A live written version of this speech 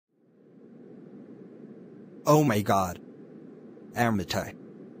Oh my god. Amitie.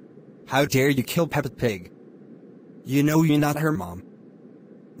 How dare you kill Peppa Pig? You know you're not her mom.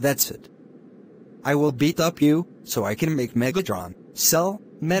 That's it. I will beat up you, so I can make Megatron, Cell,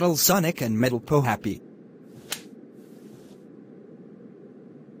 Metal Sonic and Metal Po happy.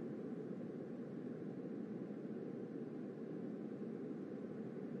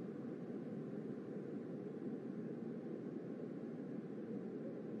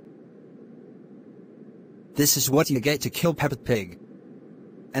 This is what you get to kill Peppa Pig.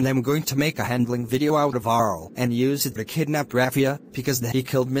 And I'm going to make a handling video out of Arl and use it to kidnap Raffia because he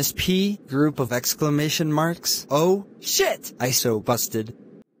killed Miss P, group of exclamation marks. Oh, shit! I so busted.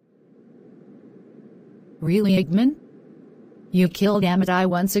 Really, Eggman? You killed Amitie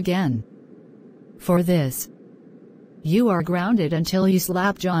once again. For this, you are grounded until you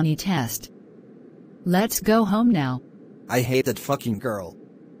slap Johnny test. Let's go home now. I hate that fucking girl.